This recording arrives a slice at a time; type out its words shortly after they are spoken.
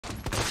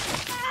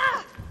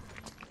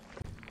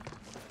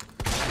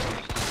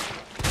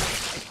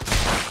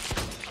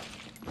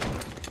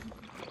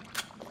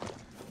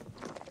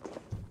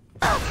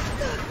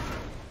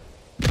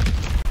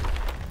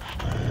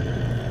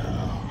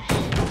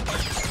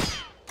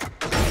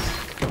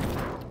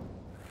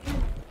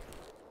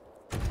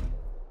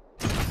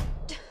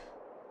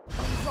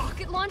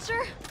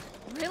launcher?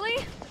 Really?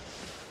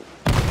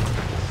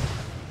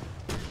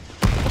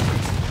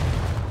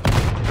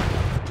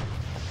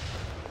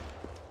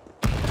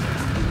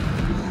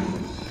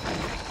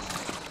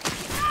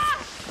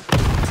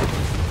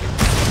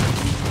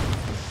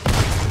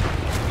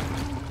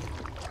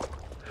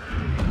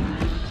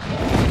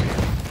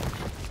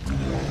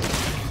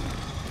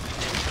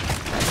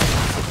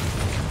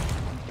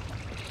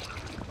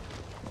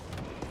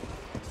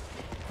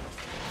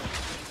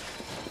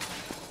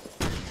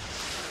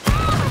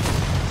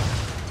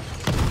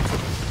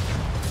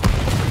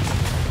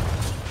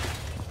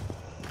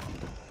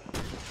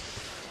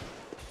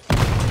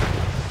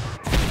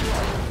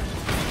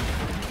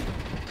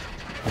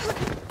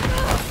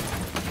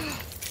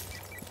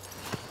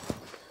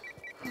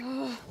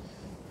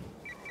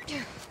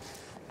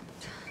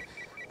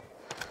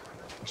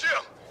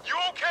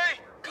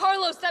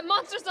 That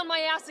monster's on my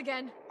ass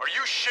again. Are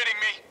you shitting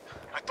me?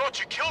 I thought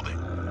you killed it.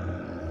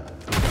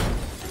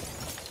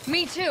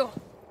 Me too.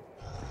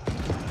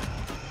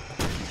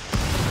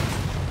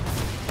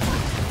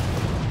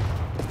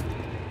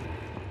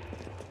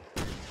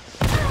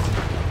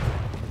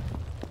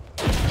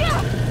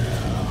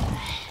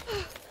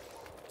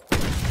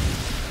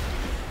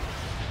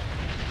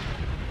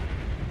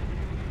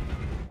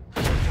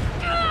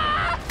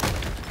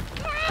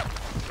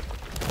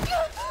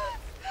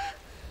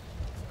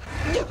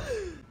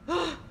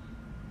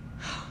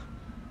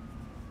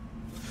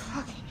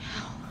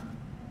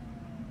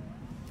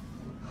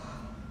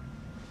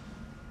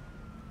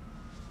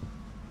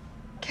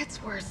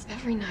 Gets worse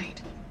every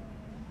night.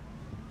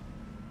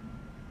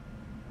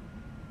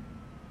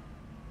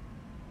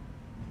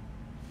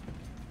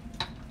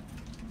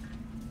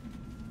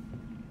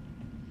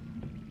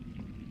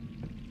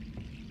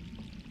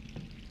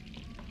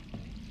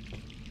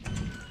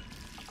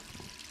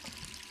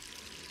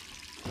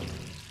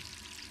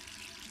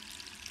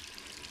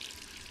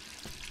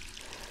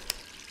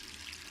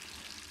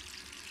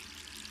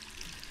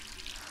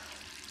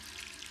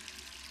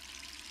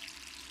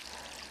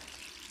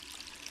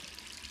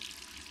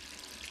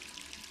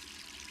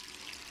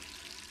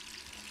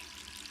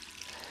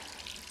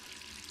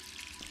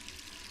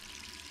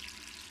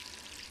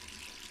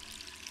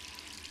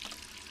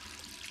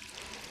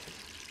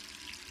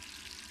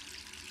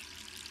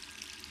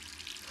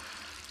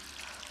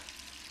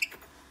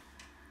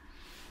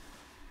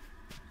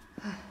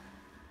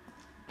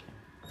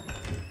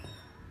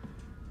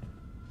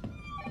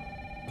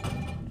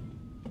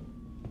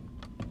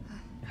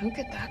 Who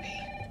could that be?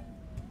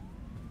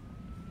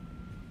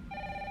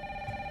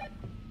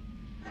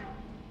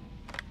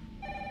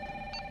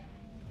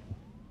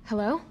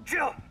 Hello?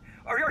 Jill,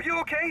 are you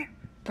okay?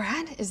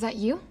 Brad, is that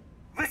you?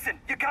 Listen,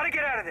 you gotta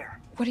get out of there.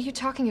 What are you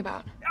talking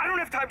about? I don't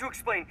have time to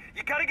explain.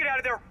 You gotta get out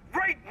of there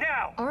right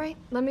now. All right,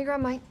 let me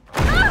grab my...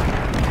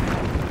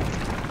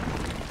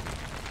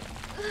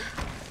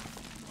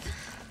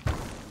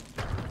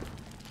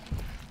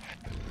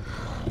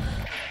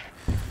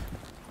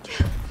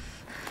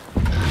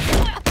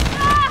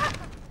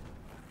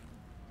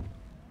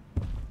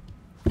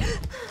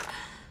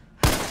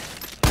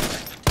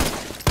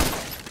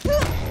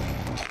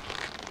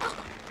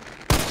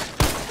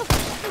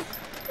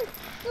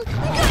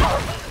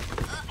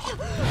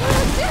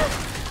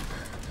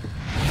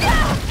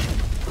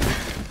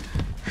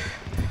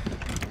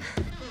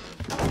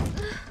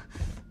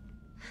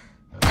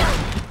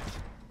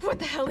 What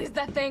the hell is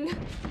that thing?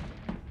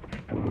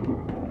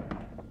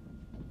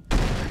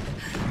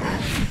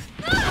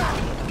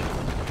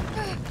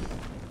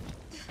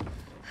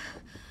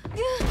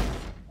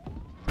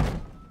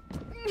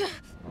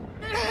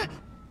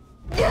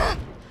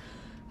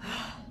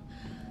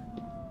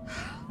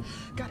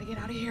 Gotta get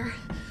out of here.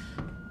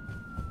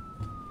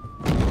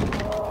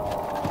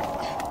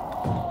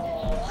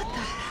 What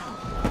the hell?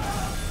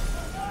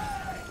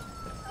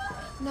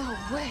 No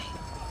way.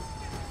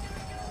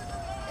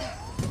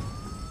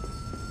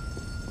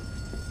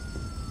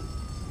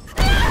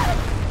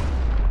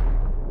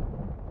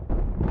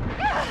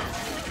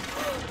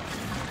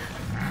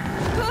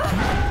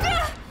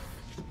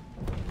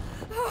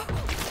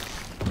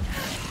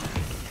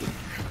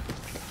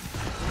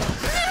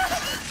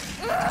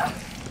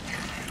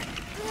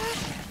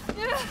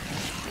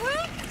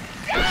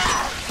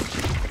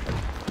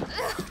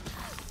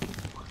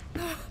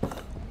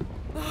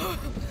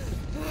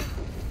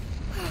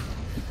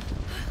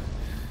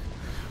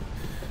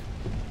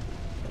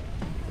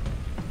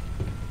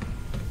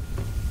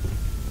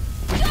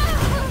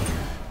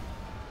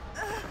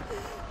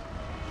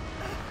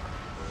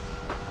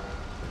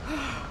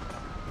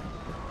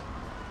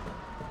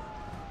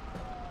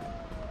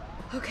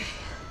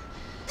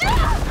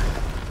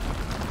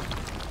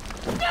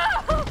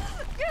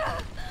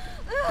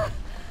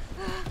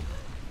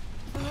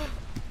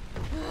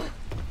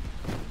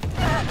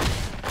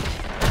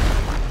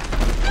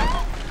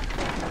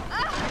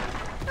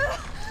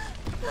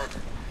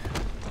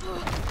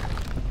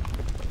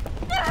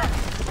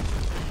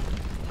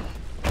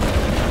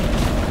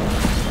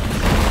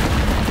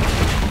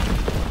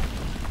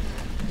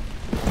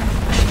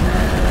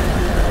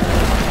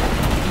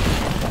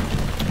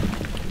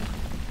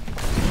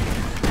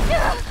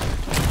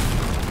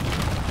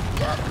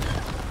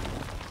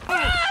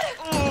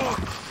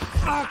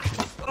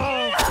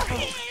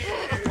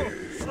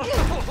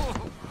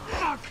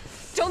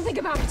 Don't think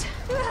about it.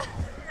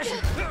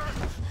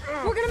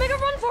 We're gonna make a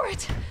run for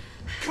it.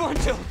 Come on,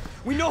 Jill.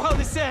 We know how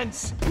this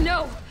ends.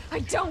 No, I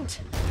don't.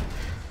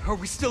 Are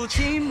we still a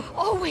team?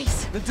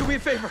 Always. Then do me a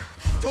favor.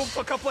 Don't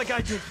fuck up like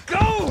I did. Go!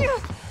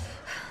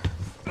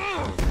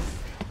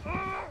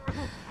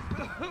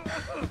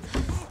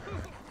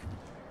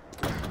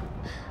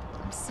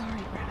 I'm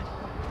sorry, Brad.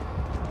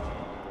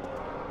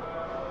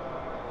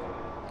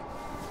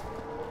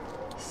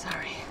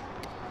 Sorry.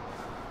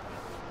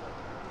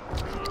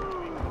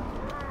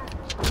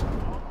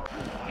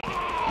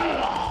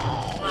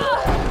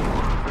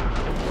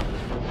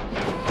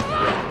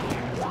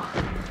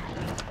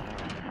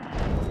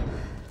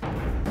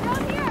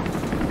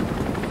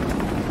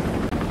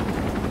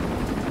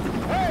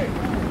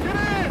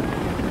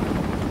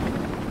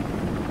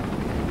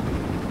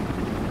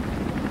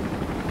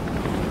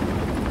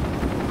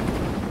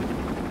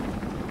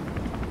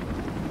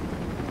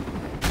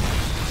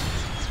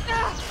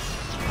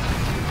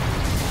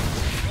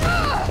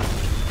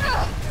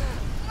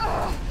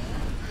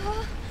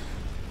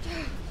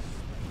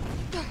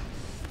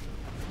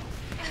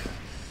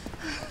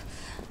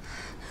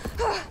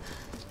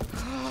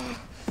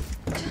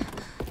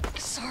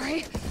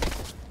 Sorry.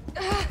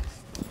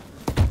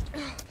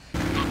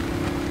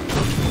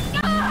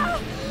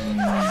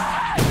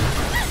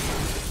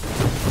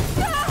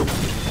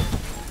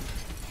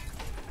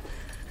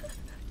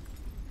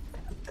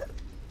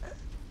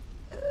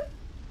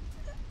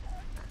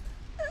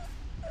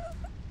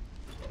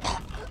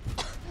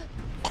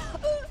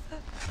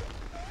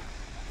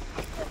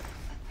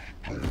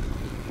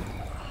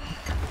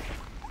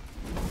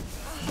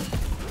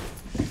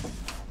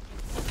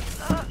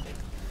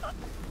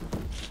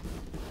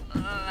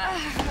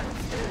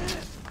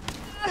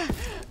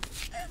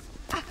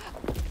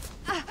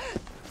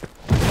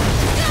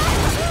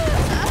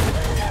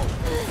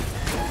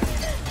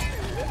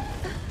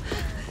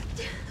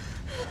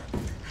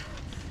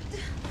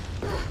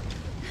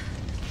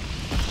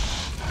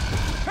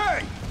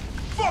 Hey!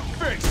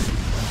 Fuckface!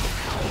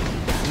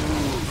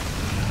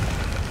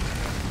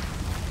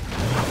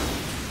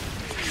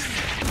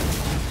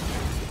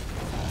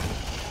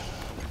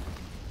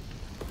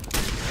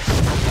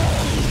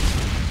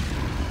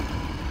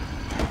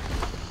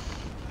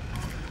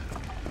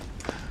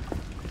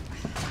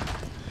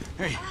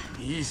 Hey,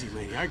 easy,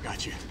 lady. I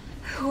got you.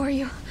 Who are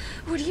you?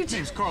 What do you do?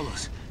 Name's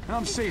Carlos, and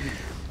I'm saving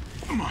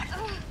you. Come on,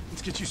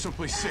 let's get you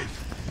someplace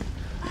safe.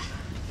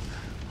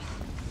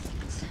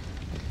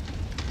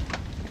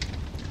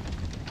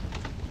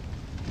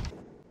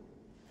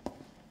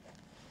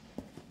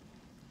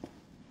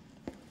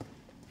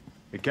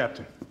 Hey,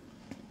 Captain.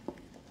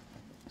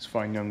 This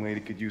fine young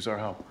lady could use our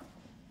help.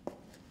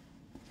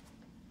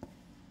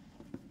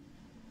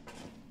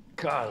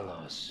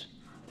 Carlos,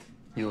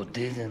 you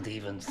didn't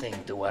even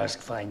think to ask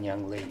fine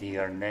young lady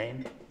her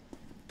name?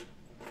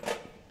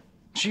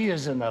 She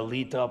is an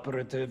elite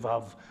operative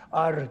of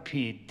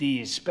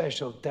RPD,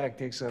 Special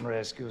Tactics and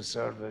Rescue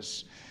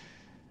Service.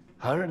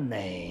 Her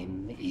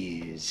name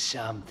is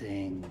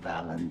something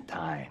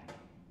Valentine.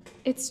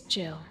 It's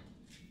Jill.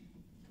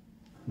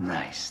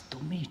 Nice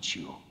to meet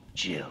you,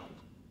 Jill.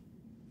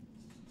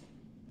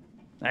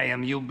 I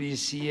am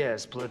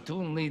UBCS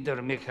Platoon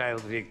Leader Mikhail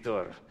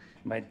Victor.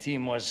 My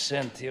team was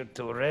sent here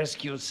to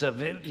rescue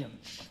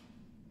civilians.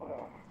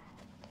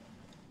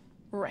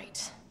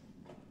 Right.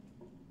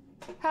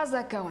 How's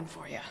that going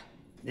for you?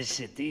 The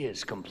city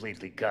is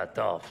completely cut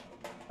off,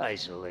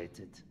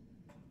 isolated.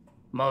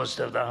 Most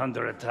of the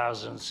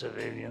 100,000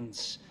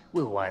 civilians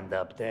will wind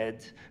up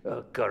dead.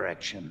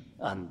 Correction,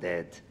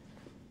 undead.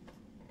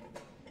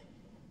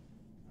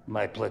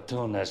 My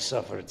platoon has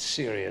suffered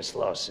serious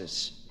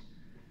losses.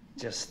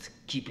 Just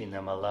keeping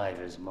them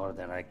alive is more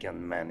than I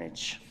can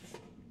manage.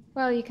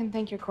 Well, you can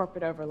thank your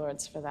corporate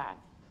overlords for that.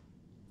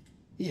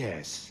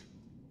 Yes.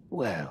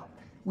 Well,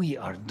 we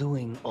are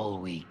doing all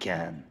we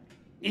can.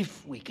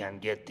 If we can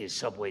get this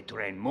subway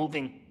train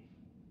moving,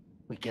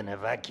 we can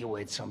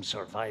evacuate some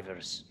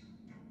survivors.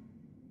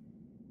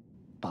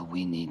 But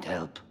we need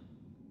help.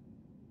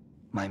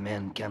 My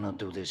men cannot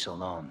do this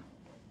alone.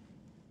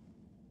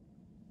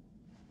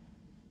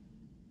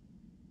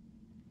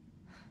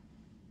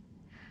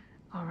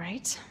 All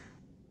right.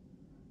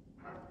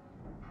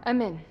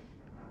 I'm in.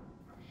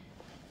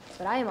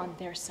 But I am on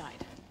their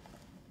side,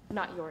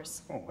 not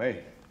yours. Oh,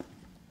 hey.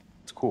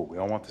 It's cool. We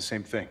all want the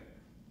same thing.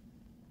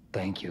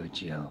 Thank you,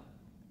 Jill.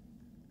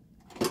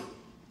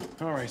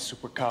 All right,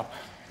 Super Cop.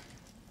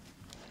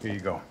 Here you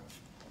go.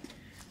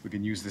 We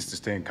can use this to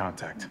stay in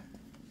contact.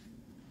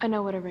 I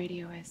know what a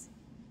radio is.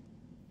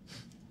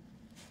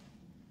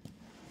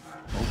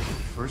 Okay,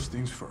 first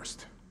things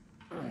first.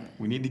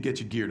 We need to get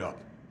you geared up.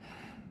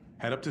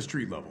 Head up to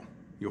street level.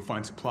 You'll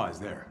find supplies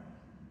there.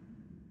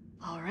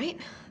 All right.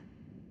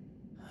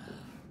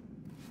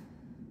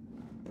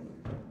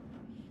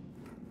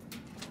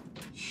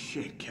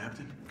 Shit,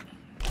 Captain.